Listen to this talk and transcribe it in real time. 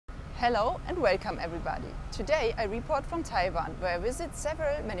Hello and welcome everybody. Today I report from Taiwan, where I visit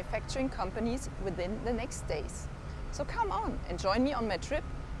several manufacturing companies within the next days. So come on and join me on my trip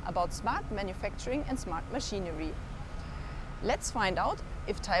about smart manufacturing and smart machinery. Let's find out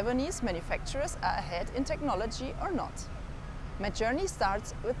if Taiwanese manufacturers are ahead in technology or not. My journey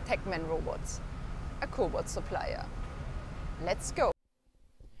starts with Techman Robots, a cobot supplier. Let's go!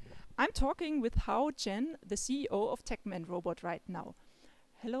 I'm talking with Chen, the CEO of Techman Robot right now.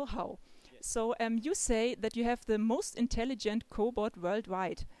 Hello, Hao. Yes. So you say that you have the most intelligent cobot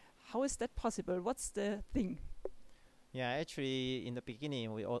worldwide. How is that possible? What's the thing? Yeah, actually, in the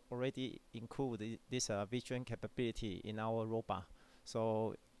beginning, we already include this vision capability in our robot.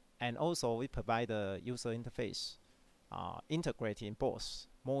 So, and also we provide the user interface, integrating both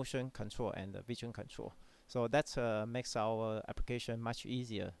motion control and the vision control. So that makes our application much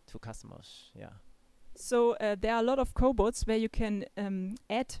easier to customers. Yeah. So there are a lot of cobots where you can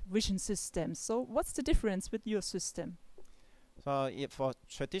add vision systems. So what's the difference with your system? So for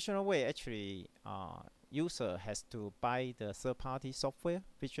traditional way, actually, user has to buy the third-party software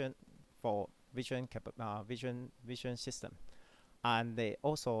vision for vision system, and they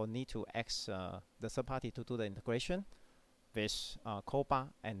also need to ask the third party to do the integration with cobot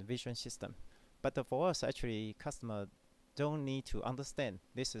and vision system. But for us, actually, customer don't need to understand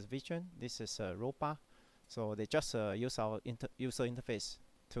this is vision, this is a robot, so they just use our user interface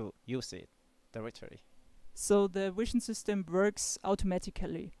to use it directly. So the vision system works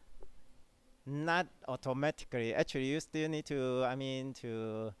automatically? Not automatically. Actually, you still need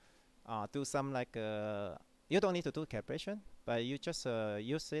to, do some you don't need to do calibration, but you just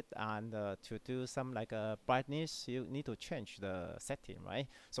use it and to do some brightness, you need to change the setting, right?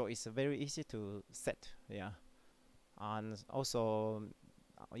 So it's very easy to set, yeah. And also,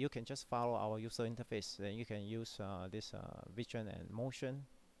 you can just follow our user interface. Then you can use this vision and motion,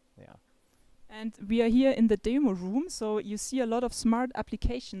 yeah. And we are here in the demo room, so you see a lot of smart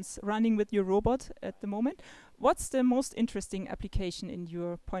applications running with your robot at the moment. What's the most interesting application in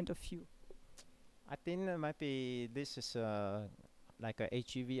your point of view? I think might be this is like a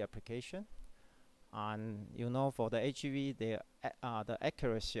HEV application. And you know, for the HEV, the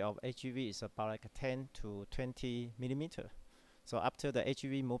accuracy of HEV is about like 10 to 20 millimeter. So after the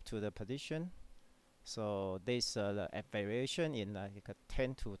HEV move to the position, so there's the variation in like a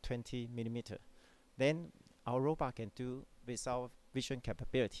 10 to 20 millimeter. Then our robot can do without vision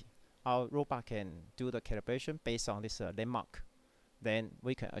capability. Our robot can do the calibration based on this landmark. Then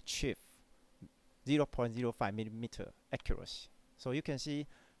we can achieve 0.05 millimeter accuracy. So you can see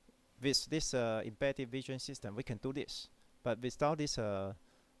with this embedded vision system, we can do this. But without this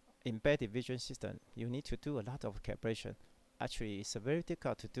embedded vision system, you need to do a lot of calibration. Actually, it's very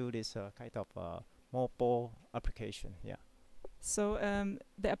difficult to do this kind of mobile application, yeah. So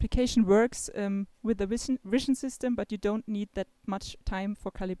the application works with the vision system, but you don't need that much time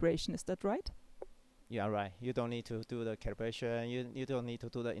for calibration. Is that right? Yeah, right. You don't need to do the calibration. You don't need to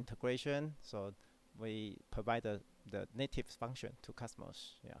do the integration. So we provide the native function to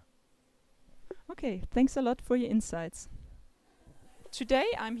customers, yeah. Okay, thanks a lot for your insights. Today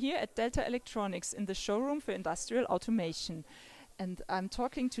I'm here at Delta Electronics in the showroom for industrial automation. And I'm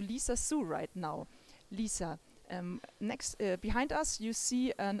talking to Lisa Su right now. Lisa, behind us you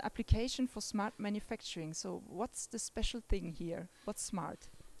see an application for smart manufacturing. So what's the special thing here? What's smart?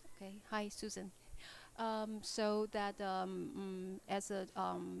 Okay, hi Susan. So that as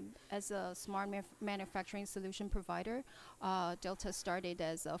a smart manufacturing solution provider, Delta started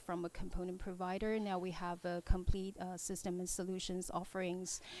as from a component provider. Now we have a complete system and solutions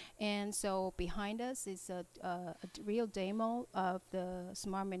offerings, and so behind us is a real demo of the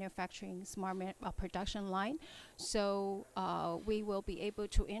smart manufacturing, production line. So we will be able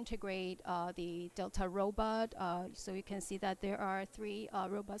to integrate the Delta robot. So you can see that there are 3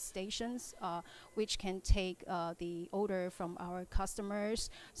 robot stations which can take the order from our customers.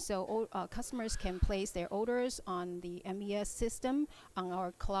 So customers can place their orders on the MES system on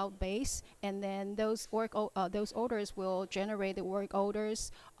our cloud base, and then those orders will generate the work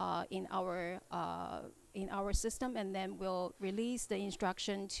orders in our system, and then we'll release the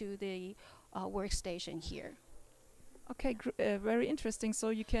instruction to the workstation here. Okay, very interesting. So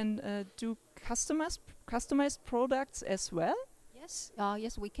you can do customized products as well? Yes,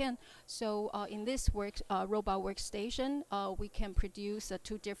 yes, we can. So in this robot workstation, we can produce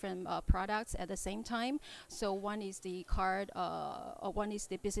 2 different products at the same time. So one is the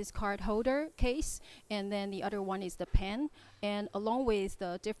business card holder case, and then the other one is the pen. And along with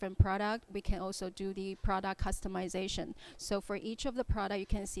the different product, we can also do the product customization. So for each of the product, you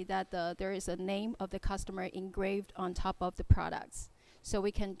can see that there is a name of the customer engraved on top of the products. So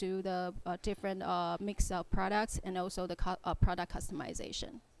we can do the different mix of products and also the product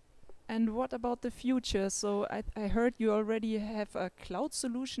customization. And what about the future? So I heard you already have a cloud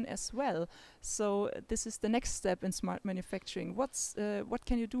solution as well. So this is the next step in smart manufacturing. What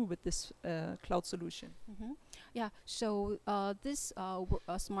can you do with this cloud solution? Yeah, so this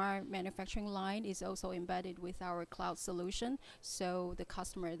smart manufacturing line is also embedded with our cloud solution. So the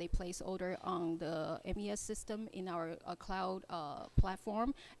customer, they place order on the MES system in our cloud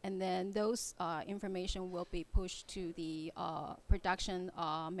platform, and then those information will be pushed to the production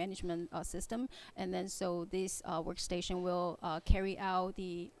management system, and then so this workstation will carry out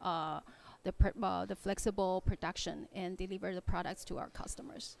the flexible production and deliver the products to our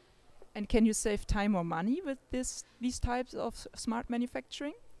customers. And can you save time or money with these types of smart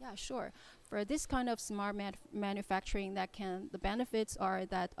manufacturing? Yeah, sure. For this kind of smart manufacturing, the benefits are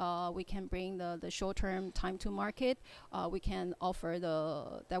that we can bring the short-term time to market. We can offer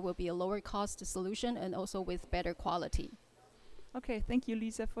that will be a lower cost solution and also with better quality. Okay, thank you,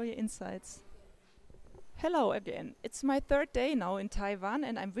 Lisa, for your insights. Hello again. It's my third day now in Taiwan,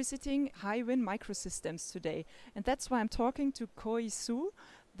 and I'm visiting Hiwin Microsystems today. And that's why I'm talking to Kou-I,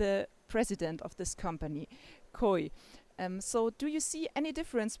 the president of this company. Kou-I, so do you see any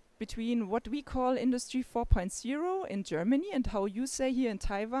difference between what we call Industry 4.0 in Germany and how you say here in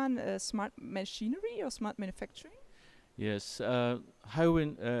Taiwan smart machinery or smart manufacturing? Yes,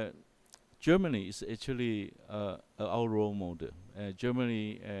 Hiwin, Germany is actually our role model.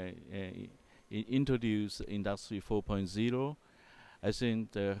 Germany introduced Industry 4.0. I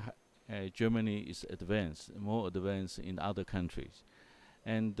think Germany is advanced, more advanced in other countries.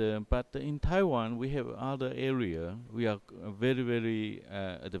 And but in Taiwan, we have other area. We are very, very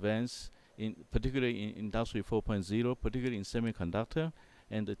advanced, particularly in Industry 4.0, particularly in semiconductor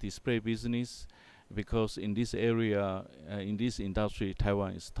and the display business, because in this area, in this industry,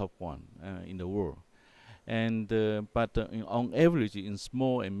 Taiwan is top one in the world. And but on average, in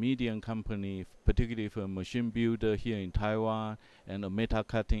small and medium company, particularly for machine builder here in Taiwan and the metal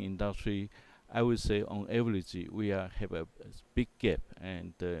cutting industry, I would say on average we have a big gap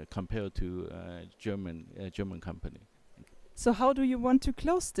and compared to German company. So how do you want to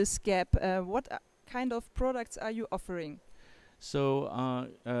close this gap? What kind of products are you offering? So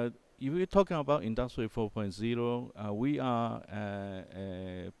if we're talking about Industry 4.0, we are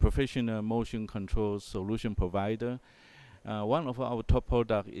a professional motion control solution provider. One of our top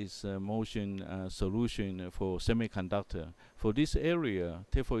product is motion solution for semiconductor. For this area,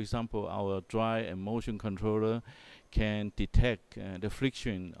 take for example, our drive and motion controller can detect the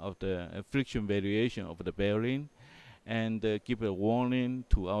friction of the friction variation of the bearing, and give a warning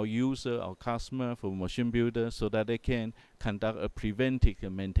to our user, our customer, for machine builder, so that they can conduct a preventive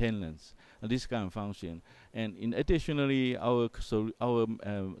maintenance, this kind of function. And in additionally, our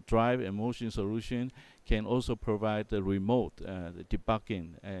drive and motion solution can also provide the remote the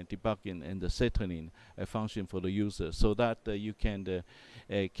debugging and the settling function for the user, so that you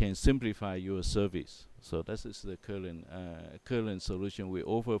can simplify your service. So this is the current solution we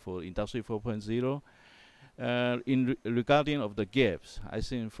offer for Industry 4.0. Regarding of the gaps, I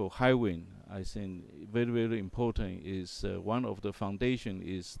think for Hiwin, I think very, very important is one of the foundation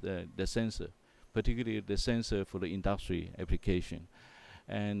is the sensor, particularly the sensor for the industry application.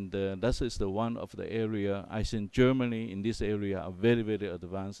 And that is the one of the area. I think Germany in this area are very, very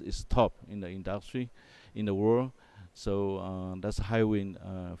advanced. It's top in the industry in the world. So that's Hiwin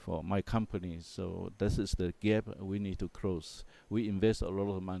for my company. So this is the gap we need to close. We invest a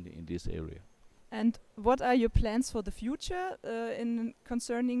lot of money in this area. And what are your plans for the future in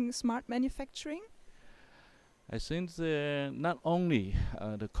concerning smart manufacturing? I think not only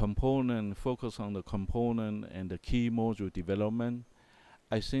the component, focus on the component and the key module development.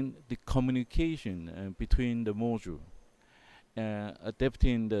 I think the communication between the module,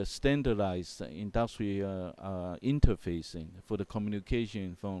 adapting the standardized industrial interfacing for the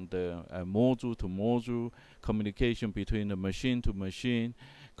communication from the module to module, communication between the machine to machine,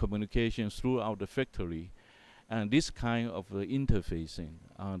 communication throughout the factory, and this kind of interfacing,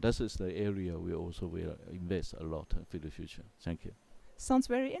 that is the area we also will invest a lot for the future. Thank you. Sounds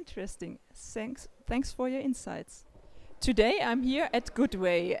very interesting. Thanks for your insights. Today I'm here at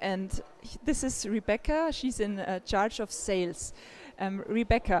Goodway, and this is Rebecca. She's in charge of sales.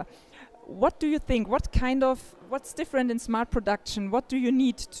 Rebecca, what do you think? What's different in smart production? What do you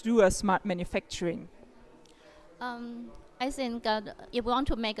need to do a smart manufacturing? I think if you want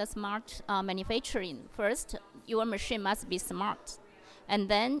to make a smart manufacturing, first your machine must be smart, and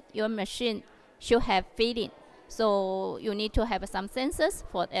then your machine should have feeling. So you need to have some sensors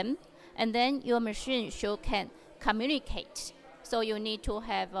for them, and then your machine can communicate. So you need to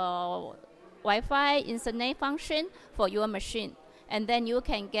have a Wi-Fi internet function for your machine. And then you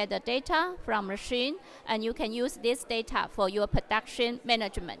can get the data from machine, and you can use this data for your production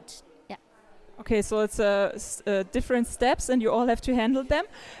management. Yeah. Okay, so it's different steps, and you all have to handle them.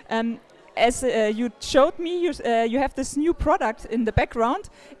 As you showed me, you have this new product in the background.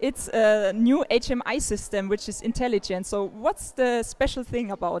 It's a new HMI system, which is intelligent. So what's the special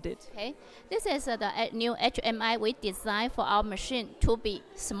thing about it? Okay, this is the new HMI we designed for our machine to be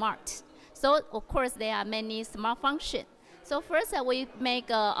smart. So of course there are many smart functions. So first we make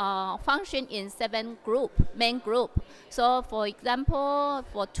a function in 7 main group. So for example,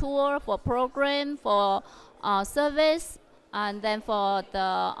 for tool, for program, for service, and then for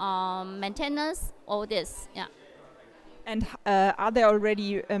the maintenance, all this, yeah. And are there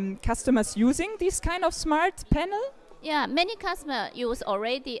already customers using this kind of smart panel? Yeah, many customers use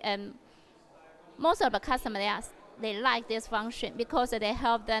already, and most of the customers, they like this function because they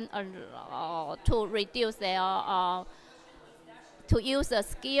help them to reduce their to use a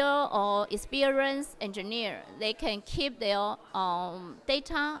skill or experienced engineer. They can keep their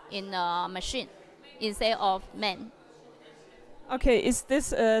data in the machine instead of man. Okay, is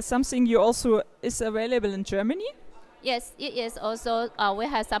this something you also is available in Germany? Yes, it is also. We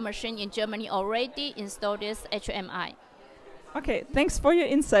have some machine in Germany already installed this HMI. Okay, thanks for your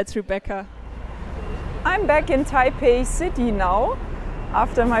insights, Rebecca. I'm back in Taipei City now.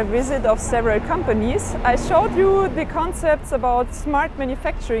 After my visit of several companies, I showed you the concepts about smart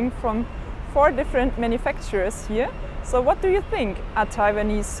manufacturing from 4 different manufacturers here. So what do you think? Are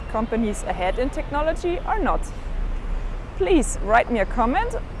Taiwanese companies ahead in technology or not? Please write me a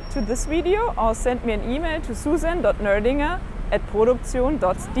comment to this video or send me an email to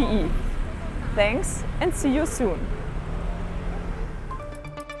susanne.nördinger@produktion.de. Thanks and see you soon.